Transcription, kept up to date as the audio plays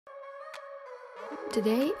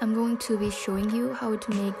Today I'm going to be showing you how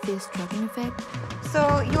to make this tracking effect.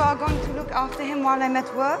 So you are going to look after him while I'm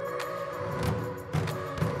at work?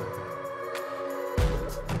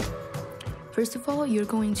 First of all, you're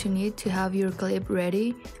going to need to have your clip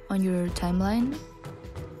ready on your timeline.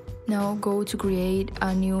 Now go to create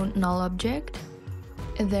a new null object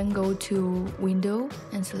and then go to Window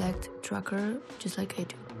and select Tracker, just like I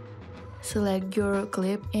do. Select your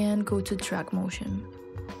clip and go to Track Motion.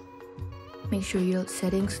 Make sure your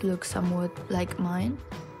settings look somewhat like mine.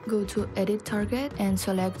 Go to Edit Target and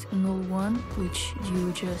select Null 1, which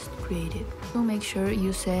you just created. So make sure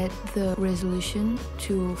you set the resolution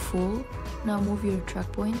to full. Now move your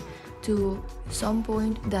track point to some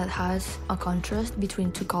point that has a contrast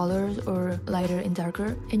between two colors or lighter and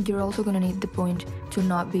darker, and you're also gonna need the point to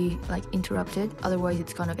not be like interrupted, otherwise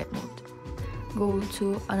it's gonna get moved. Go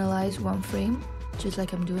to Analyze one frame, just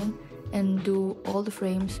like I'm doing, and do all the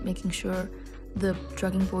frames, making sure the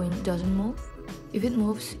tracking point doesn't move. If it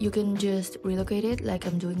moves, you can just relocate it like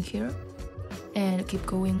I'm doing here and keep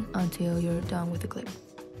going until you're done with the clip.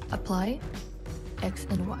 Apply X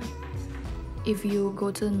and Y. If you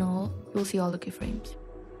go to the null, you'll see all the keyframes.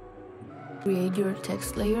 Create your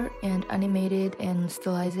text layer and animate it and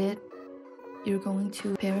stylize it. You're going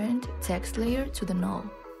to parent text layer to the null.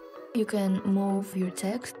 You can move your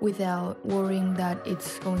text without worrying that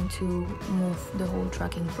it's going to move the whole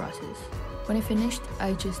tracking process. When I finished,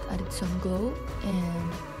 I just added some glow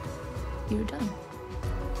and you're done.